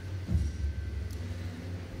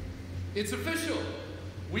It's official.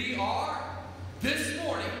 We are, this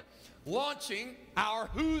morning, launching our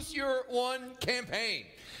Who's Your One campaign.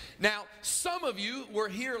 Now, some of you were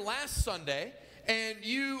here last Sunday, and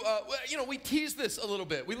we teased this a little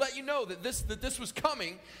bit. We let you know that this was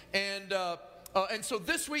coming, and so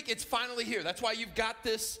this week it's finally here. That's why you've got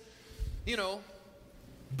this,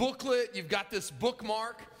 booklet. You've got this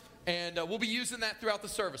bookmark, and we'll be using that throughout the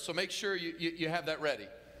service. So make sure you have that ready.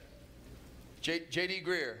 J.D.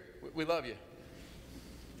 Greer, we love you.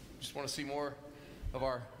 Just want to see more of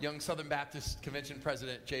our young Southern Baptist Convention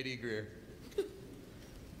President, J.D. Greer.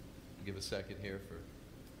 Give a second here for.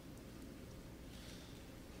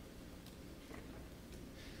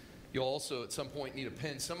 You'll also at some point need a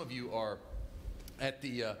pen. Some of you are at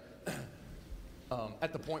the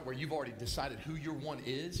point where you've already decided who your one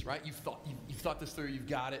is, right? You've thought this through. You've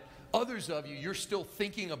got it. Others of you, you're still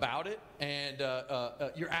thinking about it, and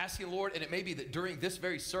you're asking the Lord, and it may be that during this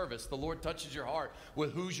very service, the Lord touches your heart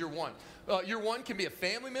with who's your one. Your one can be a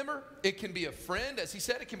family member. It can be a friend. As he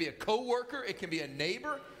said, it can be a coworker. It can be a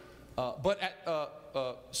neighbor. But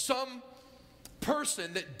some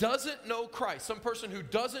person that doesn't know Christ, some person who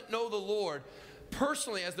doesn't know the Lord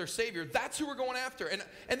personally as their Savior, that's who we're going after.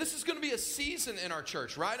 And this is going to be a season in our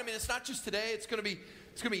church, right? I mean, it's not just today. It's going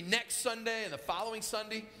to be next Sunday and the following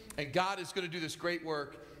Sunday. And God is going to do this great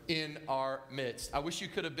work in our midst. I wish you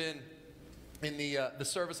could have been in the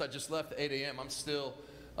service I just left at 8 a.m. I'm still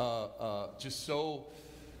just so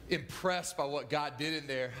impressed by what God did in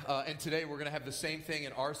there. And today we're going to have the same thing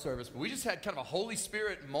in our service. But we just had kind of a Holy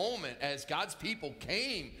Spirit moment as God's people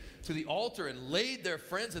came to the altar and laid their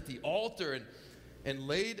friends at the altar and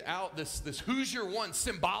laid out this who's your one,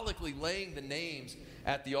 symbolically laying the names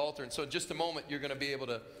at the altar. And so in just a moment, you're going to be able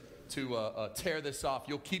to tear this off.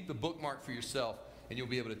 You'll keep the bookmark for yourself, and you'll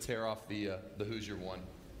be able to tear off the who's your one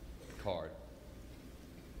card.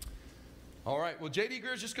 All right, well, J.D.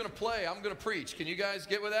 Greer's just going to play. I'm going to preach. Can you guys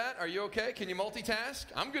get with that? Are you okay? Can you multitask?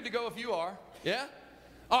 I'm good to go if you are. Yeah?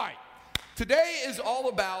 All right. Today is all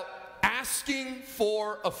about asking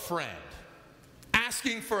for a friend.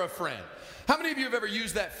 Asking for a friend. How many of you have ever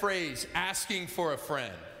used that phrase, asking for a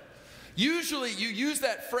friend? Usually you use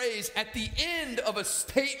that phrase at the end of a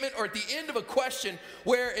statement or at the end of a question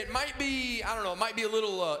where it might be, it might be a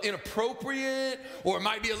little inappropriate, or it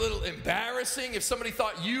might be a little embarrassing if somebody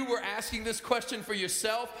thought you were asking this question for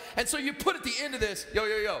yourself. And so you put at the end of this,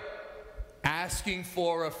 asking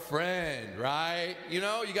for a friend, right? You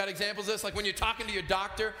got examples of this, like when you're talking to your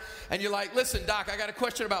doctor and you're like, listen, doc, I got a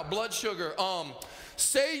question about blood sugar.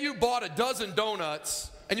 Say you bought a dozen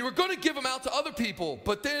donuts and you were going to give them out to other people,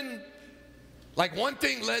 but then like one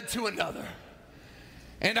thing led to another.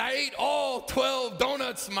 And I ate all 12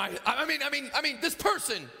 donuts. This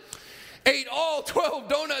person ate all 12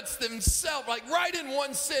 donuts themselves, like right in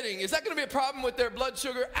one sitting. Is that going to be a problem with their blood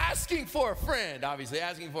sugar? Asking for a friend, obviously,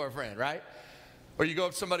 asking for a friend, right? Or you go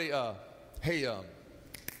up to somebody, hey,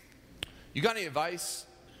 you got any advice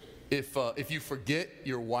if you forget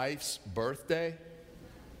your wife's birthday?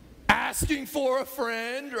 Asking for a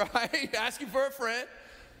friend, right? Asking for a friend.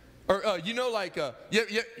 Or, you're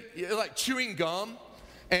like chewing gum,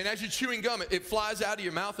 and as you're chewing gum, it flies out of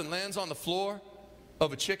your mouth and lands on the floor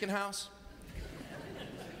of a chicken house.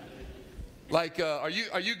 Like, are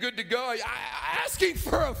you good to go? Asking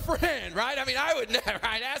for a friend, right? I mean, I would never,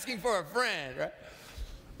 right? Asking for a friend,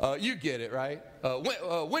 right? You get it, right?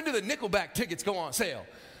 When do the Nickelback tickets go on sale?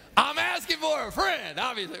 I'm asking for a friend,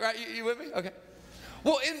 obviously, right? You with me? Okay.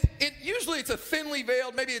 Well, usually it's a thinly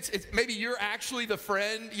veiled, maybe you're actually the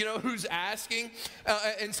friend, who's asking,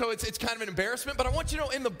 and so it's kind of an embarrassment. But I want you to know,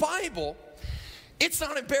 in the Bible, it's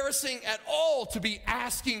not embarrassing at all to be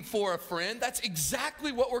asking for a friend. That's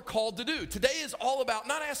exactly what we're called to do. Today is all about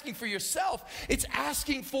not asking for yourself, it's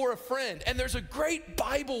asking for a friend. And there's a great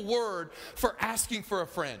Bible word for asking for a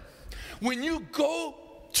friend. When you go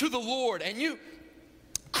to the Lord and you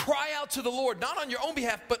cry out to the Lord, not on your own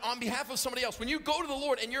behalf, but on behalf of somebody else. When you go to the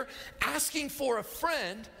Lord and you're asking for a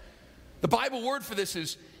friend, the Bible word for this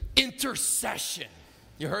is intercession.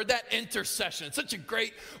 You heard that? Intercession. It's such a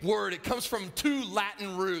great word. It comes from two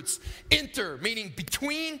Latin roots. Inter, meaning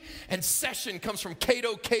between, and session comes from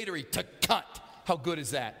cato cateri, to cut. How good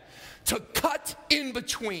is that? To cut in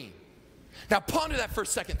between. Now ponder that for a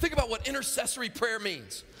second. Think about what intercessory prayer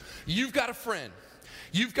means. You've got a friend.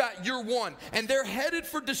 You've got your one, and they're headed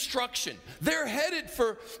for destruction. They're headed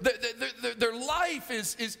for, their life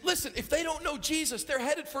is, listen, if they don't know Jesus, they're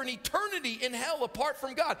headed for an eternity in hell apart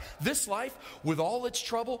from God. This life, with all its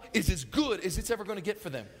trouble, is as good as it's ever going to get for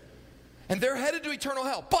them. And they're headed to eternal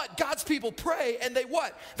hell. But God's people pray, and they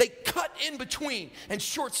what? They cut in between and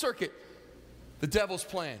short circuit the devil's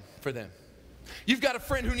plan for them. You've got a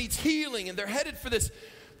friend who needs healing and they're headed for this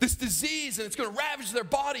disease and it's going to ravage their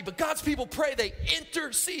body, but God's people pray, they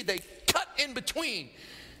intercede, they cut in between,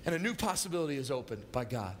 and a new possibility is opened by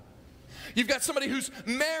God. You've got somebody whose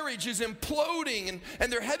marriage is imploding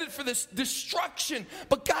and they're headed for this destruction,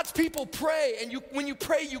 but God's people pray, and when you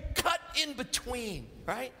pray, you cut in between,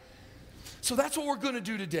 right? So that's what we're going to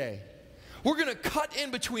do today. We're going to cut in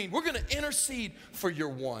between. We're going to intercede for your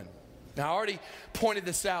one. Now, I already pointed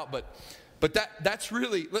this out, but that's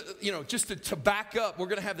really, just to back up, we're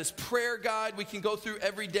going to have this prayer guide we can go through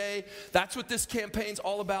every day. That's what this campaign's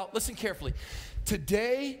all about. Listen carefully.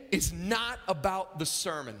 Today is not about the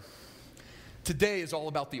sermon. Today is all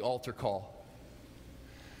about the altar call.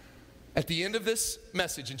 At the end of this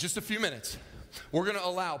message, in just a few minutes, we're going to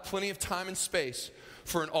allow plenty of time and space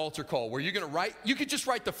for an altar call where you're going to write, you could just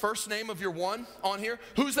write the first name of your one on here.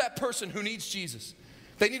 Who's that person who needs Jesus?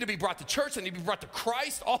 They need to be brought to church. They need to be brought to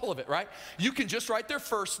Christ, all of it, right? You can just write their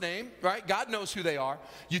first name, right? God knows who they are.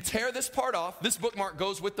 You tear this part off. This bookmark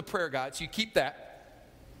goes with the prayer guide, so you keep that.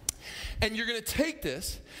 And you're going to take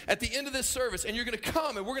this at the end of this service, and you're going to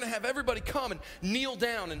come, and we're going to have everybody come and kneel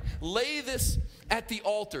down and lay this at the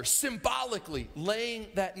altar, symbolically laying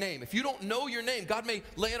that name. If you don't know your name, God may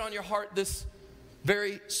lay it on your heart this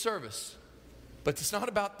very service. But it's not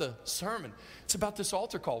about the sermon. It's about this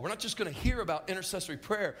altar call. We're not just going to hear about intercessory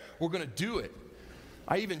prayer. We're going to do it.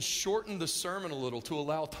 I even shortened the sermon a little to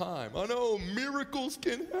allow time. I know miracles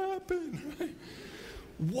can happen. Right?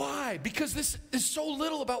 Why? Because this is so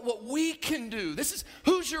little about what we can do. This is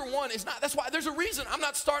who's your one is not. That's why there's a reason I'm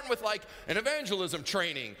not starting with like an evangelism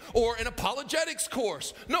training or an apologetics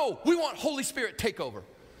course. No, we want Holy Spirit takeover.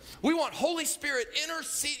 We want Holy Spirit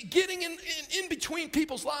intercede, getting in between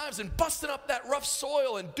people's lives and busting up that rough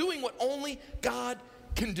soil and doing what only God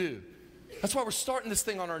can do. That's why we're starting this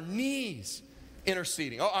thing on our knees,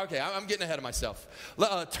 interceding. Oh, okay, I'm getting ahead of myself.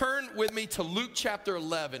 Turn with me to Luke chapter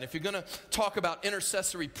 11. If you're going to talk about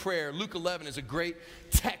intercessory prayer, Luke 11 is a great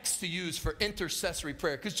text to use for intercessory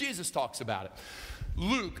prayer because Jesus talks about it.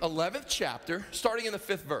 Luke 11th chapter, starting in the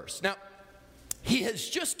 5th verse. Now, he has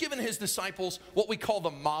just given his disciples what we call the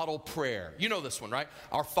model prayer. You know this one, right?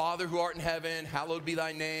 Our Father who art in heaven, hallowed be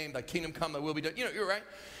thy name, thy kingdom come, thy will be done. You know, you're right.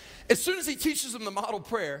 As soon as he teaches them the model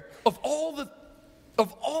prayer, of all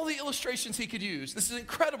the illustrations he could use, this is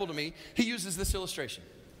incredible to me, he uses this illustration.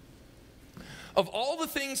 Of all the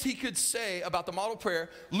things he could say about the model prayer,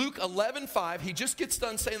 Luke 11:5, he just gets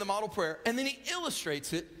done saying the model prayer, and then he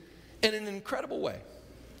illustrates it in an incredible way.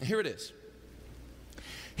 And here it is.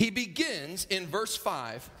 He begins in verse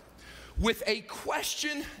 5 with a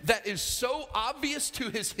question that is so obvious to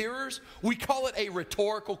his hearers, we call it a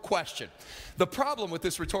rhetorical question. The problem with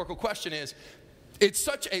this rhetorical question is it's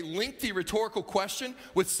such a lengthy rhetorical question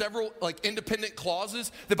with several independent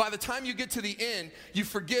clauses that by the time you get to the end, you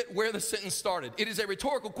forget where the sentence started. It is a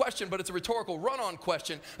rhetorical question, but it's a rhetorical run-on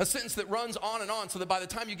question, a sentence that runs on and on, so that by the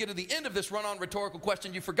time you get to the end of this run-on rhetorical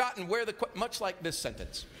question, you've forgotten where much like this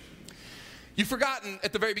sentence. You've forgotten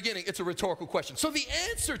at the very beginning, it's a rhetorical question. So the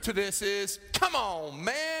answer to this is, come on,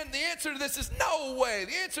 man. The answer to this is, no way.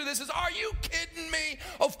 The answer to this is, are you kidding me?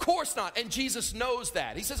 Of course not. And Jesus knows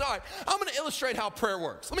that. He says, all right, I'm going to illustrate how prayer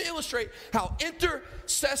works. Let me illustrate how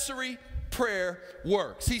intercessory prayer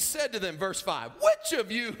works. He said to them, verse 5, which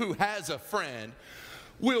of you who has a friend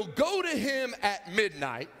will go to him at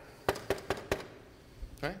midnight,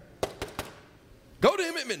 right? Go to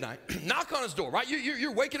him at midnight, knock on his door, right?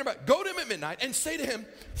 You're waking him up. Go to him at midnight and say to him,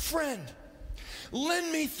 friend,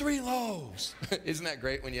 lend me 3 loaves. Isn't that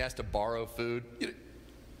great when you ask to borrow food?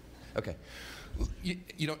 Okay.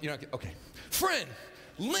 You don't, okay. Friend,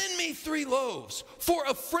 lend me 3 loaves, for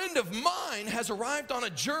a friend of mine has arrived on a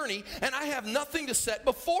journey, and I have nothing to set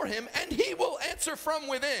before him, and he will answer from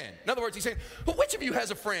within. In other words, he's saying, well, which of you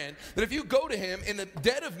has a friend that if you go to him in the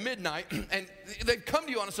dead of midnight, and they've come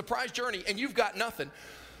to you on a surprise journey, and you've got nothing,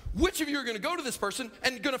 which of you are going to go to this person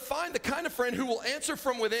and going to find the kind of friend who will answer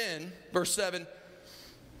from within? Verse 7,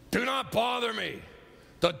 do not bother me.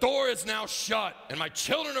 The door is now shut, and my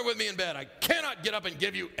children are with me in bed. I cannot get up and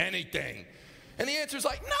give you anything. And the answer is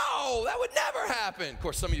like, no, that would never happen. Of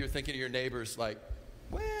course, some of you are thinking of your neighbors like,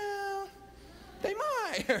 well, they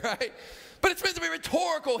might, right? But it's meant to be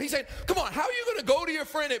rhetorical. He's saying, come on, how are you going to go to your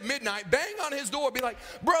friend at midnight, bang on his door, be like,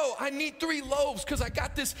 bro, I need 3 loaves because I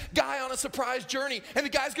got this guy on a surprise journey, and the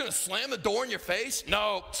guy's going to slam the door in your face?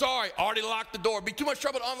 No, sorry, already locked the door. It'd be too much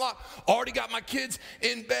trouble to unlock. Already got my kids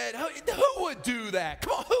in bed. Who would do that?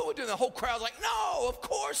 Come on, who would do that? The whole crowd's like, no, of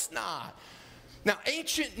course not. Now,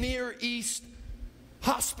 ancient Near East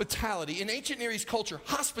hospitality, in ancient Near East culture,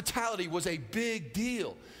 hospitality was a big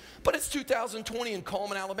deal. But it's 2020 in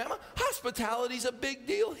Coleman, Alabama. Hospitality's a big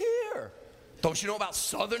deal here. Don't you know about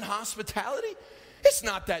Southern hospitality? It's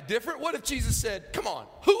not that different. What if Jesus said, come on,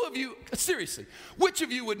 who of you, seriously, which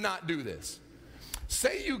of you would not do this?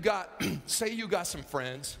 Say you got some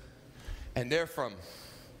friends and they're from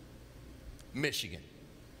Michigan.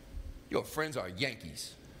 Your friends are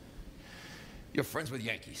Yankees. You're friends with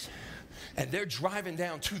Yankees. And they're driving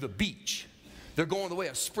down to the beach. They're going the way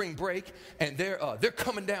of spring break, and they're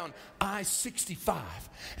coming down I-65.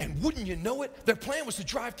 And wouldn't you know it, their plan was to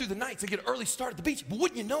drive through the night to get an early start at the beach. But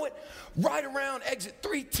wouldn't you know it, right around exit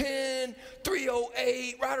 310,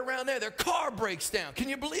 308, right around there, their car breaks down. Can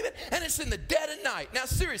you believe it? And it's in the dead of night. Now,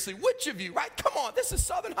 seriously, which of you, right? Come on, this is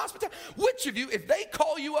Southern hospitality. Which of you, if they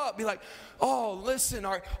call you up, be like, oh, listen,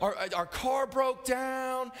 our car broke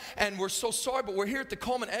down, and we're so sorry, but we're here at the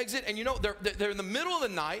Coleman exit, and you know, they're in the middle of the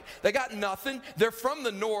night. They got nothing. They're from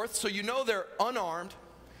the north, so you know they're unarmed.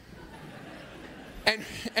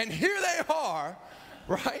 And here they are,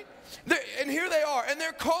 right? And here they are, and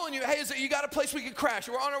they're calling you, hey, you got a place we can crash?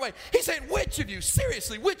 We're on our way. He's saying, which of you,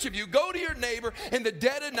 seriously, which of you go to your neighbor in the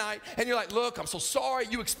dead of night, and you're like, look, I'm so sorry.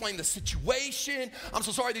 You explain the situation. I'm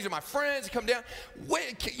so sorry. These are my friends. You come down.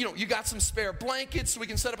 Wait, you got some spare blankets so we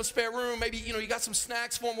can set up a spare room. Maybe, you got some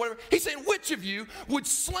snacks for them, whatever. He's saying, which of you would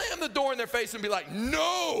slam the door in their face and be like,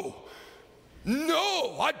 no,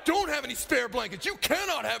 I don't have any spare blankets. You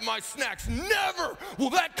cannot have my snacks. Never.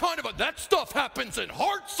 Well, that stuff happens in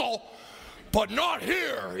Hartselle, but not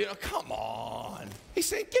here. Come on. He's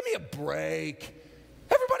saying, give me a break.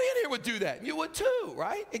 Everybody in here would do that. You would too,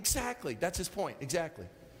 right? Exactly. That's his point. Exactly.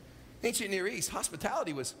 Ancient Near East,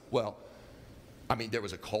 hospitality was, there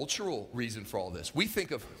was a cultural reason for all this. We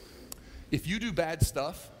think of, if you do bad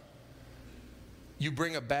stuff, you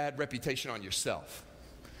bring a bad reputation on yourself.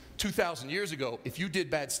 2,000 years ago, if you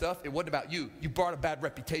did bad stuff, it wasn't about you. You brought a bad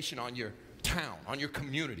reputation on your town, on your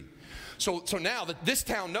community. So now that this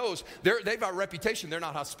town knows they've got a reputation, they're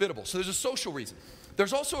not hospitable. So there's a social reason.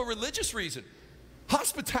 There's also a religious reason.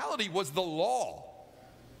 Hospitality was the law.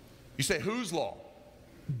 You say, whose law?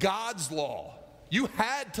 God's law. You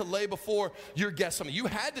had to lay before your guests something. You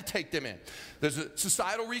had to take them in. There's a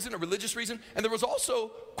societal reason, a religious reason, and there was also,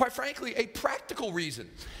 quite frankly, a practical reason.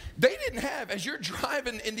 They didn't have, as you're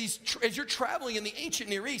driving as you're traveling in the ancient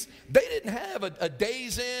Near East, they didn't have a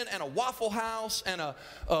Days Inn and a Waffle House and a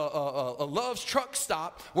Love's truck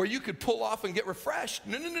stop where you could pull off and get refreshed.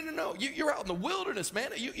 No. You're out in the wilderness,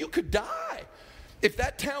 man. You could die if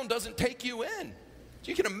that town doesn't take you in.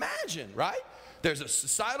 You can imagine, right? There's a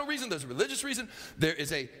societal reason, there's a religious reason, there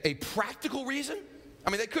is a practical reason.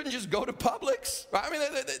 They couldn't just go to Publix, right?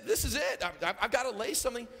 This is it. I've got to lay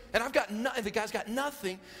something, and the guy's got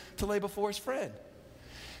nothing to lay before his friend.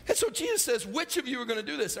 And so Jesus says, which of you are going to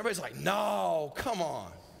do this? Everybody's like, no, come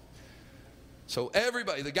on. So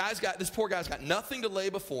everybody, this poor guy's got nothing to lay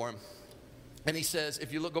before him. And he says,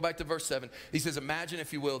 if you go back to verse 7, he says, imagine,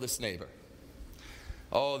 if you will, this neighbor.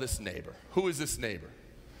 Oh, this neighbor. Who is this neighbor?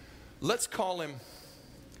 Let's call him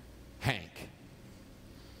Hank.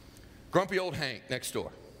 Grumpy old Hank next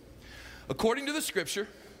door. According to the scripture,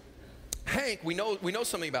 Hank, we know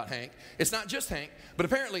something about Hank. It's not just Hank, but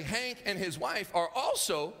apparently Hank and his wife are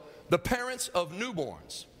also the parents of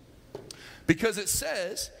newborns. Because it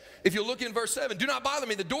says, if you look in verse 7, do not bother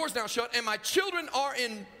me, the door's now shut, and my children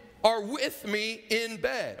are with me in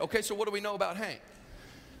bed. Okay, so what do we know about Hank?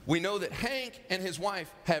 We know that Hank and his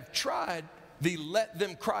wife have tried the let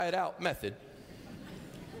them cry it out method.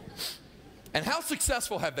 And how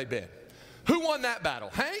successful have they been? Who won that battle,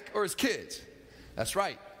 Hank or his kids? That's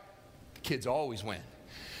right, the kids always win.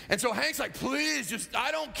 And so Hank's like, please,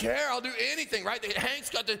 I don't care, I'll do anything, right?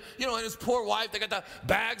 Hank's got and his poor wife, they got the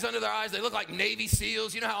bags under their eyes, they look like Navy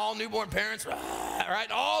SEALs, you know how all newborn parents, right?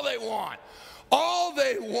 All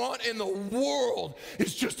they want in the world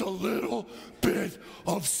is just a little bit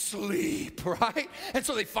of sleep, right? And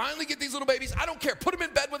so they finally get these little babies. I don't care. Put them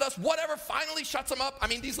in bed with us. Whatever finally shuts them up.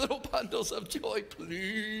 These little bundles of joy,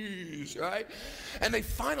 please, right? And they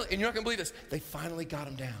finally, and you're not going to believe this, they finally got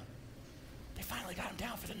them down. They finally got them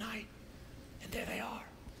down for the night. And there they are.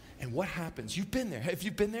 And what happens? You've been there. Have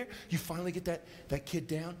you been there? You finally get that kid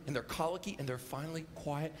down, and they're colicky, and they're finally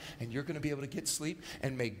quiet, and you're going to be able to get sleep.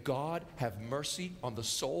 And may God have mercy on the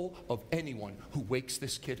soul of anyone who wakes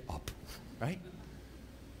this kid up, right?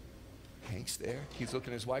 Hank's there. He's looking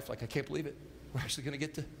at his wife like, I can't believe it. We're actually going to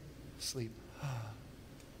get to sleep.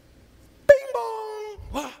 Bing bong!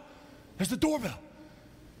 Ah, there's the doorbell.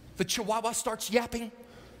 The chihuahua starts yapping.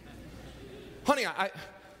 Honey,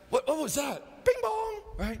 what was that? Bing bong,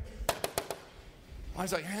 right? I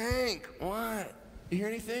was like, Hank, what? You hear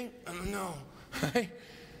anything? No. Right?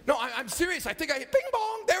 No, I'm serious. I think I hit bing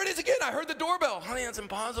bong. There it is again. I heard the doorbell. Honey, that's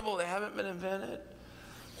impossible. They haven't been invented.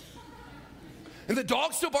 And the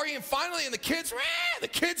dog's still barking, and finally, and the kids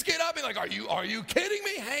get up and like, are you kidding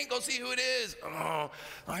me? Hank, go see who it is. Oh,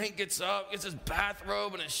 Hank gets up, gets his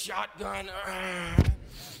bathrobe and his shotgun.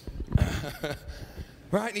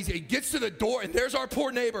 Right, and he gets to the door, and there's our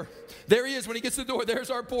poor neighbor. There he is. When he gets to the door, there's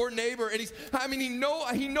our poor neighbor. And he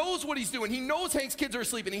knows what he's doing. He knows Hank's kids are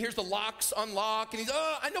asleep, and he hears the locks unlock, and he's,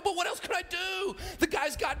 I know, but what else could I do? The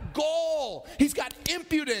guy's got gall. He's got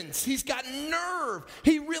impudence. He's got nerve.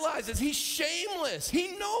 He realizes he's shameless. He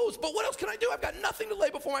knows, but what else can I do? I've got nothing to lay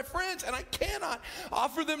before my friends, and I cannot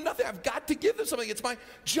offer them nothing. I've got to give them something. It's my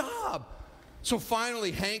job. So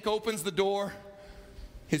finally, Hank opens the door.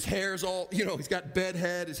 His hair's all, he's got bed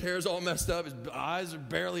head. His hair's all messed up. His eyes are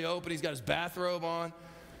barely open. He's got his bathrobe on.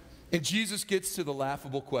 And Jesus gets to the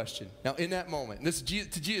laughable question. Now, in that moment, to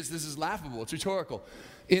Jesus, this is laughable. It's rhetorical.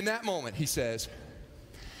 In that moment, he says,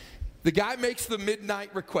 the guy makes the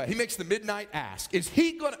midnight request. He makes the midnight ask. Is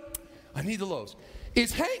he going to, I need the loaves.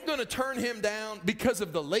 Is Hank going to turn him down because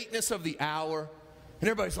of the lateness of the hour? And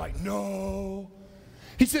everybody's like, no.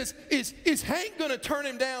 He says, is Hank going to turn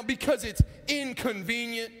him down because it's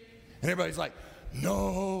inconvenient? And everybody's like,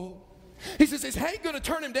 no. He says, is Hank going to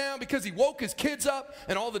turn him down because he woke his kids up?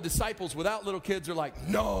 And all the disciples without little kids are like,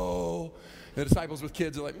 no. The disciples with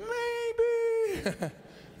kids are like, maybe.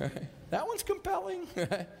 That one's compelling.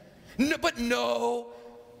 No, but no.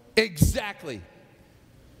 Exactly.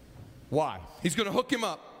 Why? He's going to hook him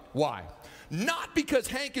up. Why? Not because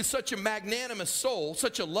Hank is such a magnanimous soul,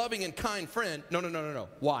 such a loving and kind friend. No.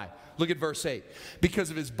 Why? Look at verse 8. Because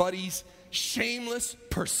of his buddy's shameless,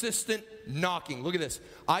 persistent knocking. Look at this.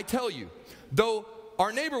 I tell you, though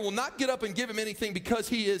our neighbor will not get up and give him anything because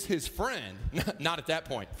he is his friend. Not at that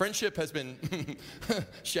point. Friendship has been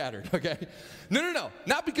shattered, okay? No.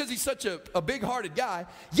 Not because he's such a big-hearted guy,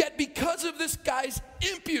 yet because of this guy's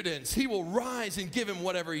impudence, he will rise and give him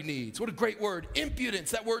whatever he needs. What a great word, impudence.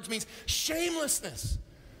 That word means shamelessness,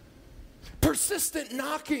 persistent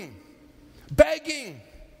knocking, begging,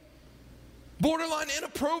 borderline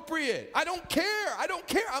inappropriate. I don't care.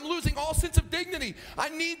 I'm losing all sense of dignity. I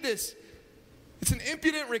need this. It's an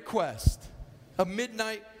impudent request, a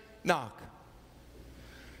midnight knock.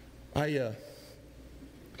 I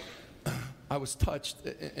was touched,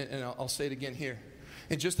 and I'll say it again here.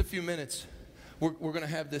 In just a few minutes, we're going to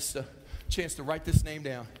have this chance to write this name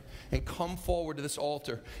down and come forward to this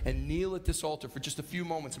altar and kneel at this altar for just a few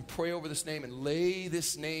moments and pray over this name and lay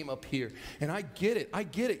this name up here. And I get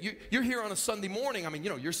it. You're here on a Sunday morning. I mean,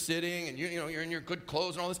 you're sitting and you're in your good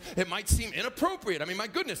clothes and all this. It might seem inappropriate. I mean, my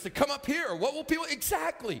goodness, to come up here. What will people?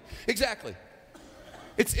 Exactly.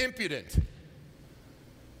 It's impudent.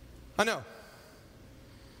 I know.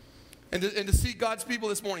 And to see God's people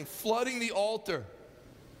this morning flooding the altar.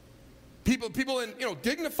 People in,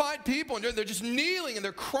 dignified people, and they're just kneeling and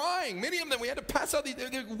they're crying. Many of them, we had to pass out,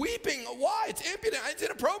 they're weeping. Why? It's impudent. It's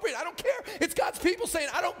inappropriate. I don't care. It's God's people saying,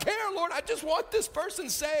 I don't care, Lord. I just want this person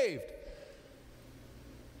saved.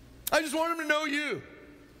 I just want them to know you.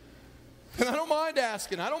 And I don't mind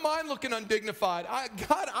asking. I don't mind looking undignified.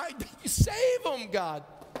 God, save them, God.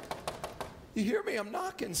 You hear me? I'm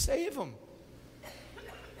knocking. Save them.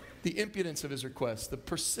 The impudence of his request, the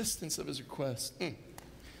persistence of his request.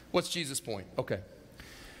 What's Jesus' point? Okay.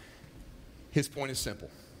 His point is simple.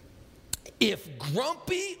 If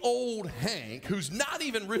grumpy old Hank, who's not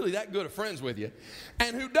even really that good of friends with you,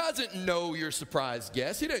 and who doesn't know your surprise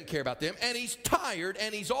guest, he doesn't care about them, and he's tired,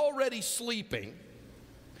 and he's already sleeping,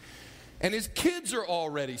 and his kids are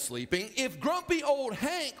already sleeping, if grumpy old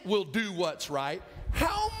Hank will do what's right,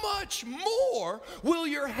 how much more will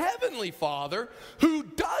your heavenly Father, who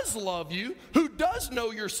does love you, who does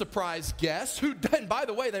know your surprise guests, and by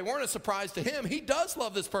the way, they weren't a surprise to him. He does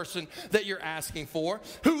love this person that you're asking for,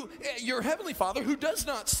 your heavenly Father, who does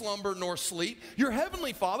not slumber nor sleep, your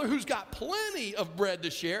heavenly Father, who's got plenty of bread to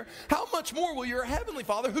share, how much more will your heavenly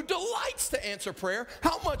Father, who delights to answer prayer,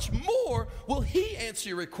 how much more will he answer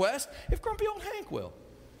your request if grumpy old Hank will?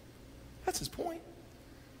 That's his point.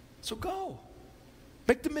 So go.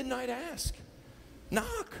 Make the midnight ask.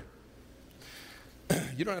 Knock.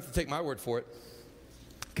 You don't have to take my word for it.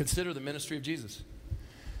 Consider the ministry of Jesus.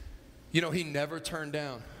 He never turned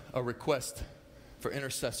down a request for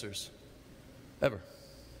intercessors. Ever.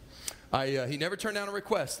 He never turned down a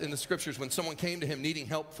request in the scriptures when someone came to him needing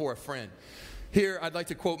help for a friend. Here, I'd like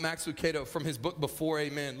to quote Max Lucado from his book, Before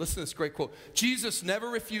Amen. Listen to this great quote. Jesus never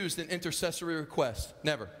refused an intercessory request.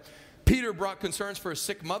 Never. Peter brought concerns for a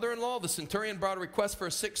sick mother-in-law. The centurion brought a request for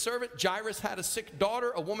a sick servant. Jairus had a sick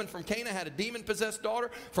daughter. A woman from Cana had a demon-possessed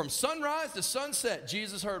daughter. From sunrise to sunset,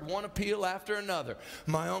 Jesus heard one appeal after another.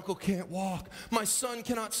 My uncle can't walk. My son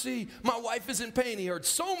cannot see. My wife is in pain. He heard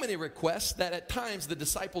so many requests that at times the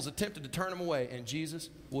disciples attempted to turn him away, and Jesus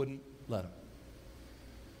wouldn't let him.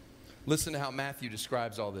 Listen to how Matthew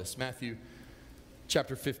describes all this. Matthew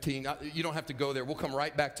chapter 15. You don't have to go there. We'll come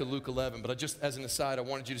right back to Luke 11. But just as an aside, I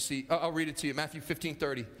wanted you to see. I'll read it to you. Matthew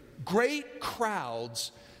 15:30. Great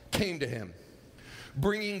crowds came to him,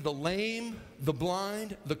 bringing the lame, the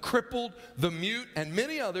blind, the crippled, the mute, and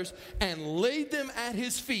many others, and laid them at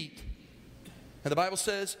his feet. And the Bible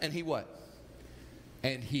says, and he what?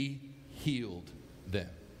 And he healed them.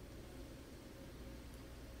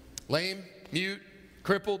 Lame, mute,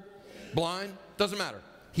 crippled, blind, doesn't matter.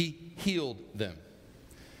 He healed them.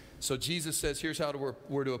 So Jesus says, here's how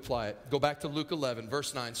we're to apply it. Go back to Luke 11,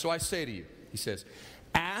 verse 9. So I say to you, he says,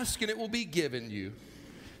 ask and it will be given you.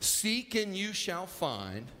 Seek and you shall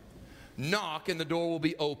find. Knock and the door will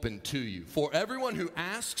be opened to you. For everyone who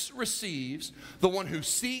asks receives. The one who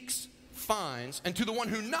seeks finds. And to the one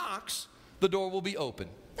who knocks, the door will be open.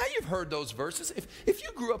 Now you've heard those verses. If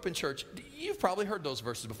you grew up in church, you've probably heard those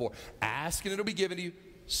verses before. Ask and it will be given to you.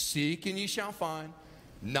 Seek and you shall find.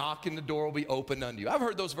 Knock and the door will be opened unto you. I've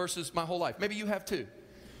heard those verses my whole life. Maybe you have too.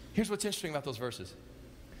 Here's what's interesting about those verses.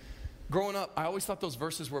 Growing up, I always thought those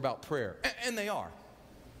verses were about prayer. And they are.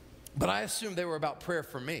 But I assumed they were about prayer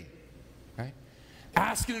for me. Right?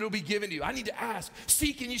 Ask and it will be given to you. I need to ask.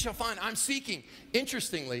 Seek and you shall find. I'm seeking.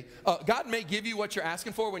 Interestingly, God may give you what you're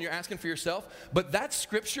asking for when you're asking for yourself. But that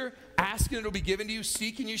scripture, ask and it will be given to you.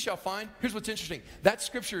 Seek and you shall find. Here's what's interesting. That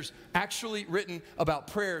scripture's actually written about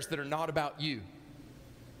prayers that are not about you.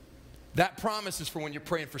 That promise is for when you're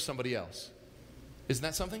praying for somebody else. Isn't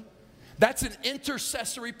that something? That's an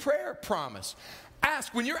intercessory prayer promise.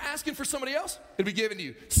 Ask. When you're asking for somebody else, it'll be given to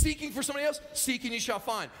you. Seeking for somebody else, seek and you shall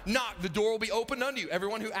find. Knock, the door will be opened unto you.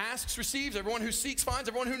 Everyone who asks receives. Everyone who seeks finds.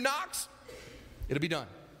 Everyone who knocks, it'll be done.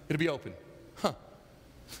 It'll be open.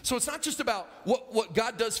 So it's not just about what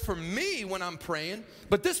God does for me when I'm praying,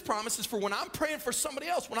 but this promise is for when I'm praying for somebody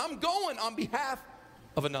else, when I'm going on behalf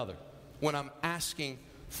of another, when I'm asking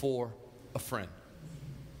for a friend.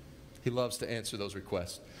 He loves to answer those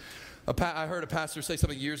requests. I heard a pastor say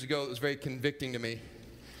something years ago that was very convicting to me.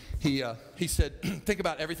 He said, think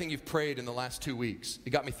about everything you've prayed in the last 2 weeks.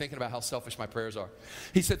 It got me thinking about how selfish my prayers are.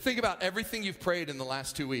 He said, think about everything you've prayed in the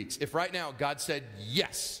last 2 weeks. If right now God said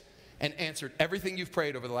yes and answered everything you've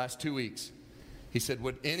prayed over the last 2 weeks, he said,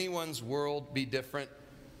 would anyone's world be different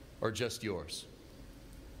or just yours?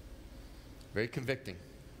 Very convicting.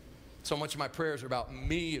 So much of my prayers are about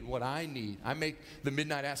me and what I need. I make the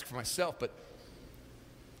midnight ask for myself, but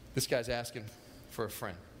this guy's asking for a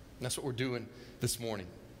friend. And that's what we're doing this morning.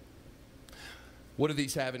 What do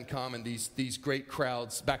these have in common? These great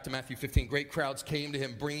crowds, back to Matthew 15, great crowds came to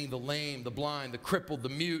him, bringing the lame, the blind, the crippled, the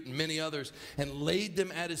mute, and many others, and laid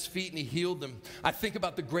them at his feet, and he healed them. I think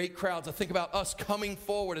about the great crowds. I think about us coming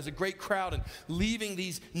forward as a great crowd and leaving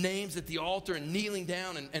these names at the altar and kneeling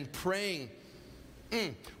down and praying.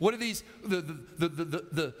 What are these,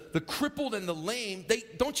 the crippled and the lame,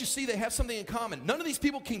 don't you see they have something in common? None of these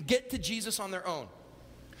people can get to Jesus on their own.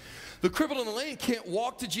 The crippled and the lame can't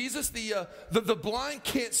walk to Jesus. The blind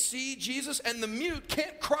can't see Jesus. And the mute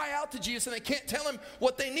can't cry out to Jesus, and they can't tell him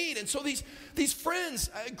what they need. And so these friends,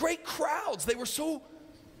 great crowds, they were so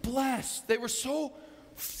blessed. They were so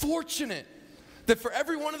fortunate that for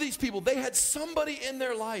every one of these people, they had somebody in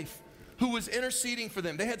their life who was interceding for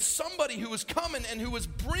them. They had somebody who was coming and who was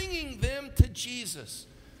bringing them to Jesus.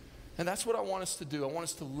 And that's what I want us to do. I want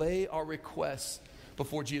us to lay our requests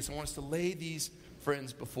before Jesus. I want us to lay these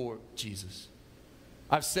friends before Jesus.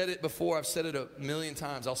 I've said it before. I've said it a million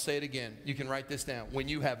times. I'll say it again. You can write this down. When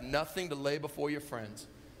you have nothing to lay before your friends,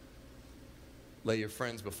 lay your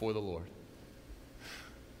friends before the Lord.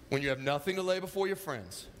 When you have nothing to lay before your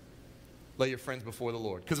friends, lay your friends before the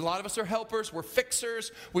Lord. Because a lot of us are helpers. We're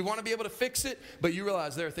fixers. We want to be able to fix it. But you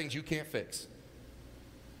realize there are things you can't fix.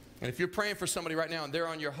 And if you're praying for somebody right now and they're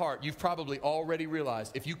on your heart, you've probably already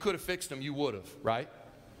realized if you could have fixed them, you would have, right?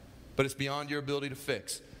 But it's beyond your ability to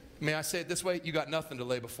fix. May I say it this way? You got nothing to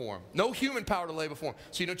lay before him. No human power to lay before him.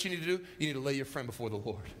 So you know what you need to do? You need to lay your friend before the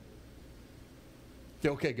Lord. Say,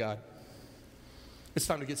 okay, God, it's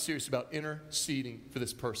time to get serious about interceding for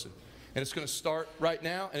this person. And it's going to start right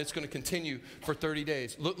now, and it's going to continue for 30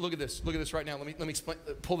 days. Look at this. Look at this right now. Let me explain.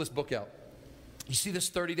 Pull this book out. You see this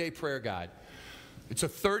 30-day prayer guide. It's a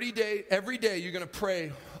 30-day, every day you're going to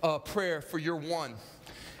pray a prayer for your one.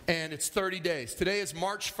 And it's 30 days. Today is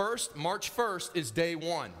March 1st. March 1st is day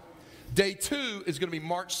one. Day 2 is going to be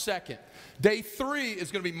March 2nd. Day 3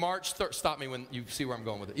 is going to be March 3rd. Stop me when you see where I'm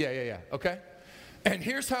going with it. Yeah. Okay? And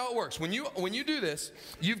here's how it works. When you do this,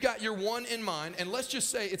 you've got your one in mind, and let's just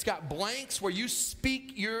say it's got blanks where you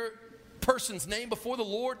speak your person's name before the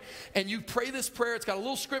Lord, and you pray this prayer. It's got a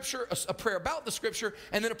little scripture, a prayer about the scripture,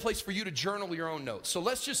 and then a place for you to journal your own notes. So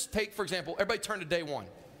let's just take, for example, everybody turn to day 1.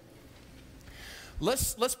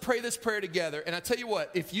 Let's pray this prayer together. And I tell you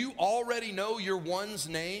what, if you already know your one's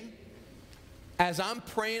name, as I'm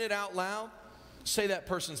praying it out loud, say that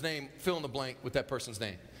person's name, fill in the blank with that person's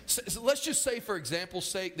name. So let's just say, for example's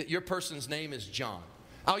sake, that your person's name is John.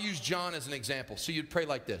 I'll use John as an example. So you'd pray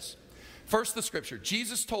like this. First, the scripture.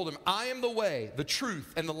 Jesus told him, I am the way, the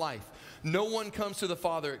truth, and the life. No one comes to the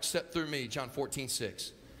Father except through me. John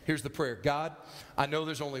 14:6. Here's the prayer. God, I know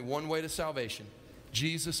there's only one way to salvation.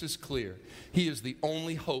 Jesus is clear. He is the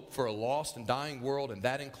only hope for a lost and dying world, and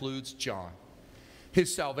that includes John.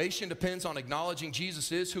 His salvation depends on acknowledging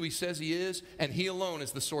Jesus is who he says he is, and he alone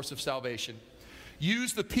is the source of salvation.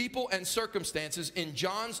 Use the people and circumstances in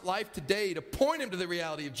John's life today to point him to the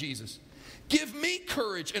reality of Jesus. Give me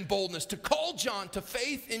courage and boldness to call John to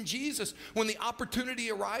faith in Jesus when the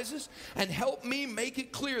opportunity arises, and help me make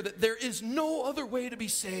it clear that there is no other way to be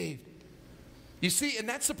saved. You see, and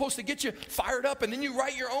that's supposed to get you fired up, and then you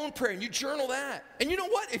write your own prayer and you journal that. And you know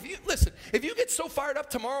what? If you get so fired up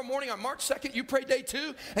tomorrow morning on March 2nd, you pray day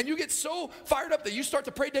 2, and you get so fired up that you start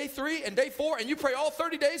to pray day 3 and day 4, and you pray all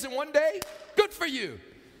 30 days in one day, good for you.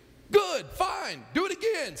 Good, fine. Do it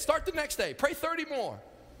again. Start the next day. Pray 30 more.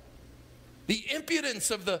 The impudence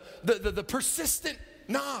of the persistent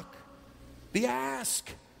knock, the ask.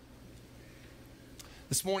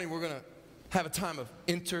 This morning we're going to have a time of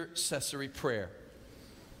intercessory prayer.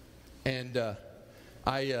 And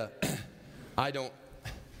I don't,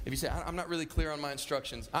 if you say, I'm not really clear on my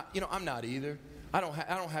instructions, I'm not either. I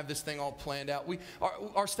don't have this thing all planned out.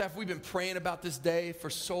 Our staff, we've been praying about this day for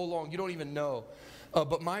so long, you don't even know.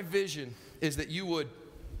 But my vision is that you would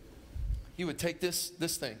take this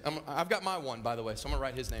thing. I've got my one, by the way, so I'm going to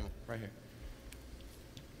write his name right here.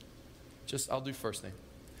 I'll do first name.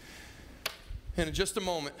 And in just a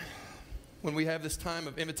moment, when we have this time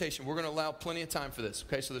of invitation, we're going to allow plenty of time for this,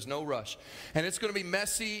 okay? So there's no rush. And it's going to be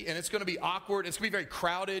messy, and it's going to be awkward. It's going to be very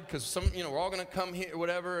crowded because we're all going to come here or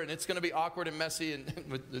whatever, and it's going to be awkward and messy,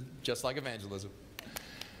 and just like evangelism.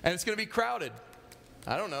 And it's going to be crowded.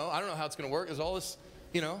 I don't know how it's going to work. There's all this,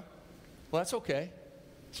 well, that's okay.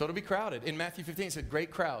 So it'll be crowded. In Matthew 15, it said great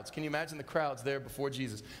crowds. Can you imagine the crowds there before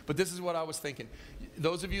Jesus? But this is what I was thinking.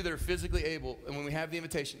 Those of you that are physically able, and when we have the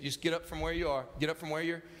invitation, you just get up from where you are, get up from where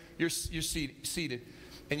you're seated,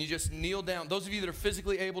 and you just kneel down. Those of you that are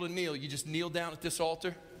physically able to kneel, you just kneel down at this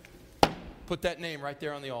altar. Put that name right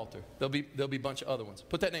there on the altar. There'll be a bunch of other ones.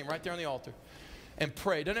 Put that name right there on the altar. And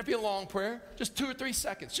pray. Doesn't have to be a long prayer. Just 2 or 3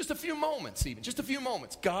 seconds. Just a few moments even. Just a few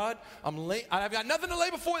moments. God, I've got nothing to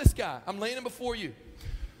lay before this guy. I'm laying him before you.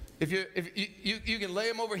 If you can lay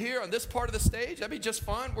him over here on this part of the stage, that'd be just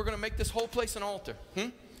fine. We're going to make this whole place an altar.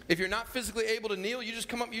 If you're not physically able to kneel, you just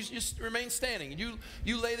come up, you just remain standing.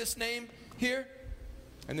 You lay this name here,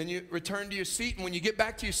 and then you return to your seat. And when you get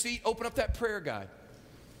back to your seat, open up that prayer guide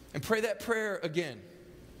and pray that prayer again.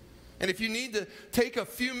 And if you need to take a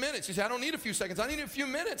few minutes, you say, I don't need a few seconds, I need a few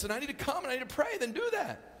minutes, and I need to come and I need to pray, then do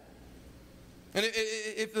that. And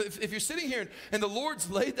if you're sitting here and the Lord's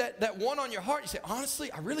laid that one on your heart, you say, honestly,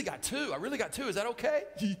 I really got 2. Is that okay?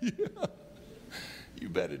 Yeah. You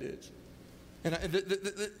bet it is. And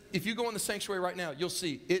if you go in the sanctuary right now, you'll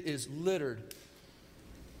see it is littered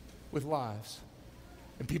with lives.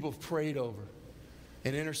 And people have prayed over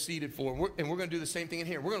and interceded for. And we're going to do the same thing in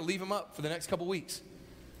here. We're going to leave them up for the next couple weeks.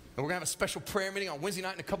 And we're going to have a special prayer meeting on Wednesday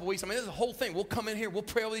night in a couple weeks. I mean, there's a whole thing. We'll come in here. We'll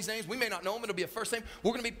pray over these names. We may not know them. It'll be a first name.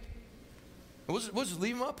 We'll just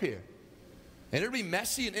leave them up here. And it'll be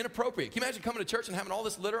messy and inappropriate. Can you imagine coming to church and having all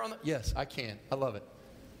this litter on them? Yes, I can. I love it.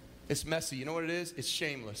 It's messy. You know what it is? It's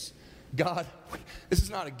shameless. God, this is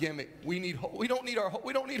not a gimmick. We don't need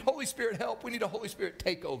Holy Spirit help. We need a Holy Spirit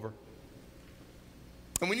takeover.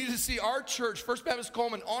 And we need to see our church, First Baptist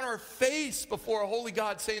Coleman, on our face before a holy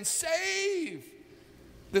God saying, save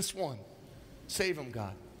this one. Save him,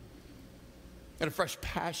 God. And a fresh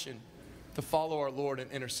passion to follow our Lord in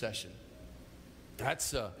intercession.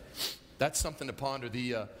 That's something to ponder.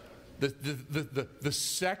 The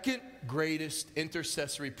second greatest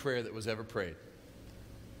intercessory prayer that was ever prayed.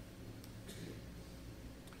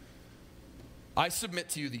 I submit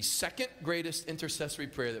to you the second greatest intercessory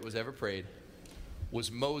prayer that was ever prayed was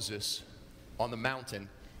Moses on the mountain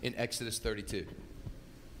in Exodus 32.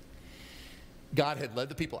 God had led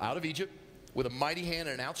the people out of Egypt. with a mighty hand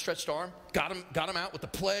and an outstretched arm, got him out with the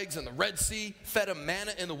plagues and the Red Sea, fed him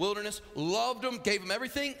manna in the wilderness, loved him, gave him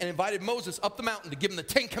everything, and invited Moses up the mountain to give him the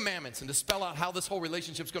 10 Commandments and to spell out how this whole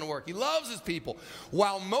relationship is going to work. He loves his people.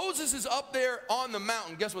 While Moses is up there on the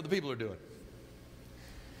mountain, guess what the people are doing?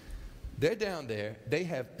 They're down there. They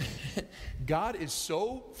have, God is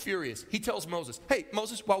so furious. He tells Moses, hey,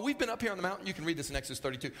 Moses, while we've been up here on the mountain, you can read this in Exodus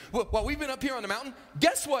 32. While we've been up here on the mountain,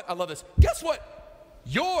 guess what? I love this. Guess what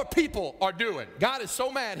your people are doing? God is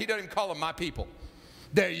so mad, he doesn't even call them my people.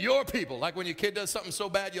 They're your people. Like when your kid does something so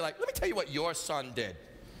bad, you're like, let me tell you what your son did,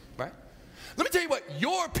 right? Let me tell you what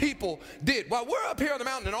your people did. While we're up here on the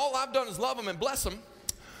mountain and all I've done is love them and bless them,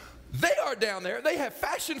 they are down there. They have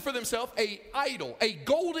fashioned for themselves a idol, a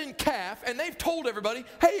golden calf, and they've told everybody,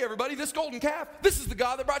 hey, everybody, this golden calf, this is the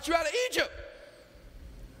God that brought you out of Egypt.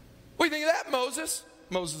 What do you think of that, Moses?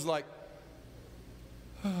 Moses is like,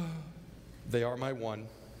 they are my one.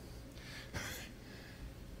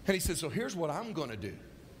 And he says, so here's what I'm going to do.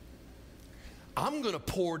 I'm going to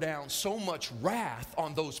pour down so much wrath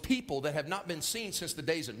on those people that have not been seen since the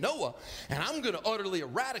days of Noah, and I'm going to utterly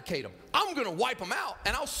eradicate them. I'm going to wipe them out,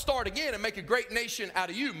 and I'll start again and make a great nation out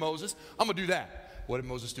of you, Moses. I'm going to do that. What did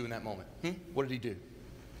Moses do in that moment? What did he do?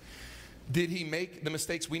 Did he make the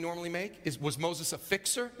mistakes we normally make? Was Moses a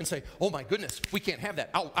fixer and say, oh my goodness, we can't have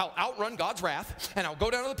that. I'll outrun God's wrath, and I'll go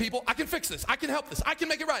down to the people. I can fix this. I can help this. I can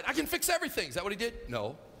make it right. I can fix everything. Is that what he did?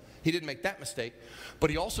 No. He didn't make that mistake,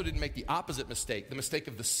 but he also didn't make the opposite mistake, the mistake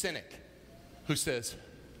of the cynic who says,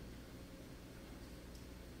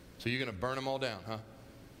 so you're going to burn them all down,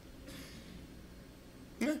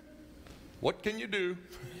 huh? What can you do?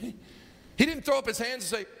 He didn't throw up his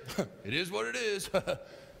hands and say, it is what it is.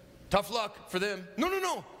 Tough luck for them.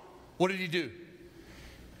 No. What did he do?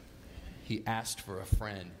 He asked for a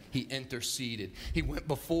friend. He interceded. He went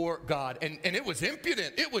before God, and it was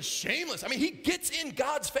impudent. It was shameless. I mean, he gets in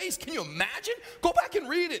God's face. Can you imagine? Go back and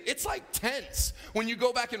read it. It's like tense when you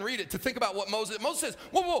go back and read it to think about what Moses says,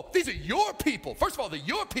 whoa, these are your people. First of all, they're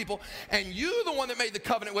your people, and you the one that made the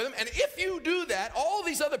covenant with them. And if you do that, all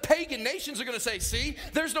these other pagan nations are going to say, see,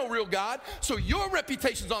 there's no real God. So your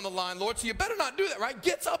reputation's on the line, Lord, so you better not do that, right?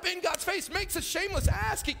 Gets up in God's face, makes a shameless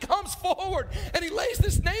ask. He comes forward, and he lays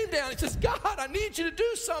this name down. He says, God, I need you to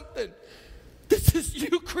do something. This is,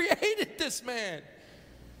 you created this man.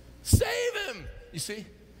 Save him. You see?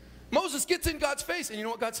 Moses gets in God's face, and you know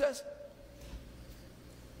what God says?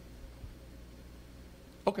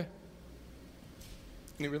 Okay. And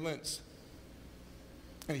he relents.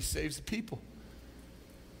 And he saves the people.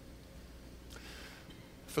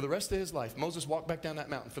 For the rest of his life, Moses walked back down that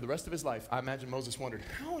mountain. For the rest of his life, I imagine Moses wondered,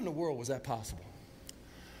 how in the world was that possible?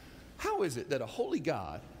 How is it that a holy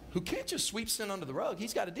God who can't just sweep sin under the rug,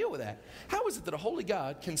 he's got to deal with that. How is it that a holy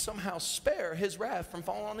God can somehow spare his wrath from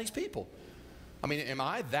falling on these people? I mean, am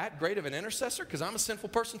I that great of an intercessor? Because I'm a sinful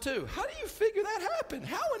person too. How do you figure that happened?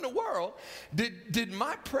 How in the world did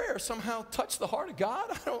my prayer somehow touch the heart of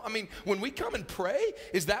God? I mean, when we come and pray,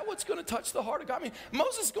 is that what's going to touch the heart of God? I mean,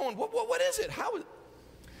 Moses is going, what is it? How is it?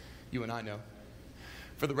 You and I know.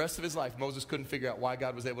 For the rest of his life, Moses couldn't figure out why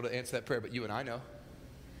God was able to answer that prayer, but you and I know.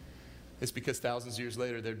 It's because thousands of years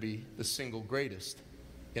later, there'd be the single greatest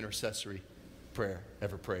intercessory prayer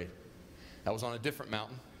ever prayed. That was on a different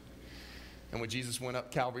mountain. And when Jesus went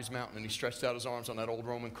up Calvary's mountain and he stretched out his arms on that old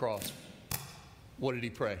Roman cross, what did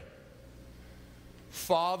he pray?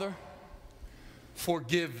 Father,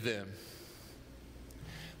 forgive them.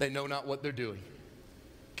 They know not what they're doing.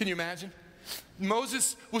 Can you imagine?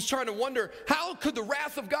 Moses was trying to wonder, how could the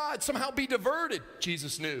wrath of God somehow be diverted?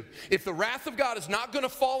 Jesus knew. If the wrath of God is not going to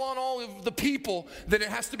fall on all of the people, then it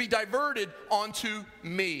has to be diverted onto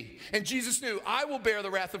me. And Jesus knew, I will bear the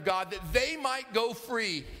wrath of God that they might go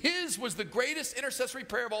free. His was the greatest intercessory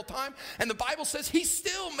prayer of all time. And the Bible says he's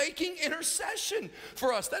still making intercession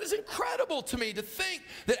for us. That is incredible to me to think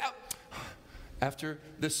that after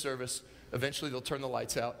this service, eventually they'll turn the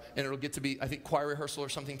lights out, and it'll get to be, I think, choir rehearsal or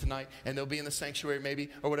something tonight, and they'll be in the sanctuary maybe,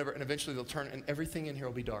 or whatever, and eventually they'll turn, and everything in here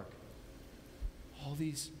will be dark. All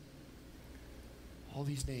these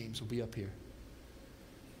names will be up here.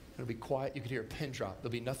 It'll be quiet. You could hear a pin drop.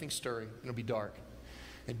 There'll be nothing stirring. It'll be dark.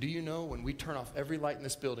 And do you know, when we turn off every light in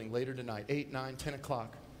this building later tonight, 8, 9, 10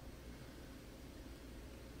 o'clock,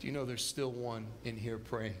 do you know there's still one in here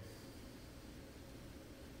praying?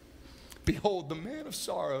 Behold, the man of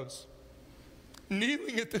sorrows,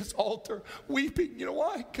 kneeling at this altar, weeping. You know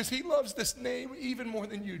why? Because he loves this name even more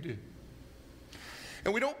than you do.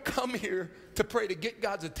 And we don't come here to pray to get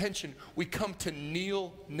God's attention. We come to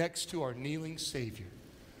kneel next to our kneeling Savior,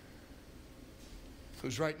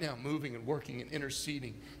 who's right now moving and working and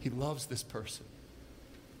interceding. He loves this person.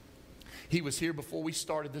 He was here before we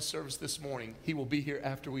started this service this morning. He will be here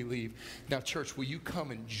after we leave. Now, church, will you come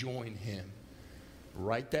and join him?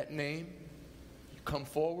 Write that name. You come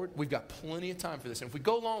forward. We've got plenty of time for this. And if we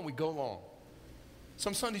go long, we go long.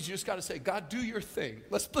 Some Sundays you just got to say, God, do your thing.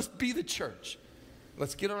 Let's be the church.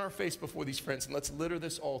 Let's get on our face before these friends and let's litter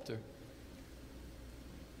this altar.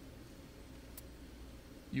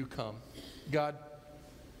 You come. God,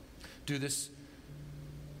 do this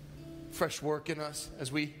fresh work in us as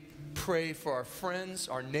we pray for our friends,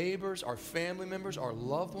 our neighbors, our family members, our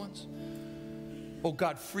loved ones. Oh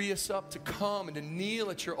God, free us up to come and to kneel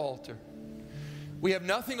at your altar. We have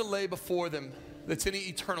nothing to lay before them that's any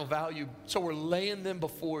eternal value, so we're laying them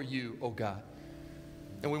before you, oh God.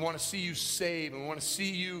 And we want to see you save, and we want to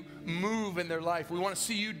see you move in their life. We want to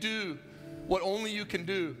see you do what only you can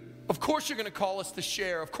do. Of course you're going to call us to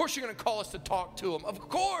share. Of course you're going to call us to talk to them. Of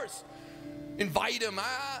course. Invite them.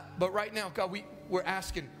 But right now, God, we're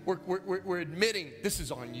asking, we're admitting this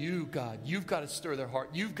is on you, God. You've got to stir their heart.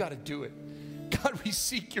 You've got to do it. God, we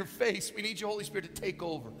seek your face. We need your Holy Spirit to take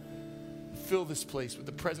over. Fill this place with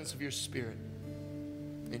the presence of your Spirit.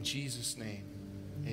 In Jesus' name.